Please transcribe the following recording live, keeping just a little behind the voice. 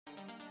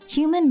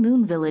Human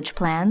Moon Village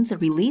Plans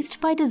Released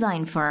by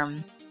Design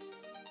Firm.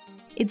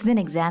 It's been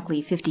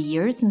exactly 50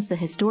 years since the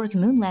historic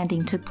moon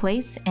landing took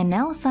place, and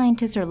now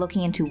scientists are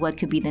looking into what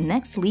could be the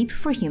next leap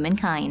for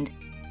humankind.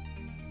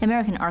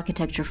 American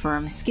architecture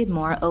firm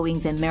Skidmore,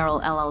 Owings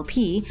Merrill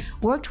LLP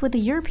worked with the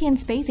European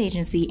Space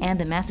Agency and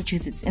the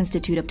Massachusetts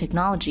Institute of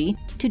Technology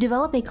to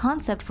develop a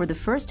concept for the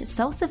first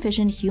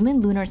self-sufficient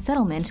human lunar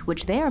settlement,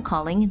 which they are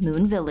calling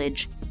Moon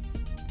Village.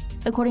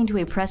 According to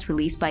a press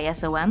release by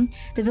SOM,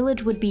 the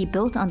village would be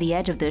built on the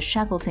edge of the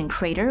Shackleton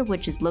crater,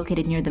 which is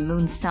located near the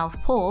moon's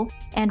south pole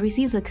and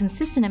receives a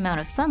consistent amount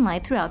of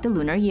sunlight throughout the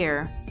lunar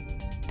year.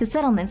 The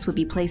settlements would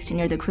be placed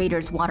near the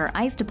crater's water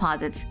ice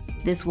deposits.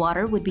 This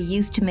water would be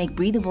used to make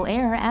breathable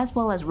air as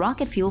well as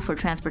rocket fuel for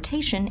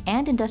transportation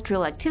and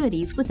industrial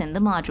activities within the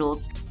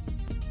modules.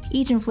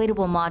 Each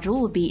inflatable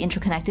module would be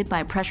interconnected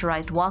by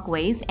pressurized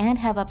walkways and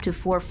have up to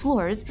 4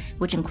 floors,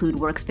 which include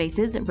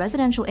workspaces,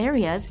 residential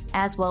areas,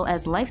 as well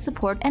as life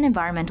support and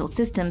environmental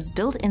systems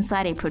built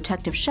inside a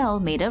protective shell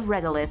made of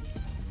regolith.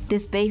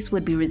 This base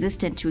would be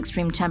resistant to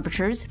extreme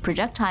temperatures,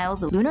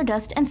 projectiles, lunar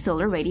dust, and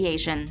solar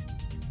radiation.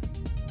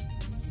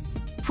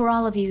 For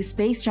all of you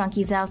space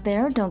junkies out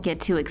there, don't get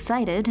too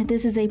excited.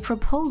 This is a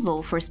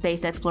proposal for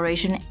space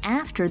exploration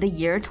after the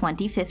year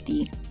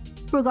 2050.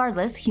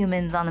 Regardless,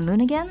 humans on the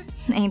moon again?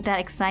 Ain't that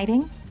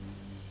exciting?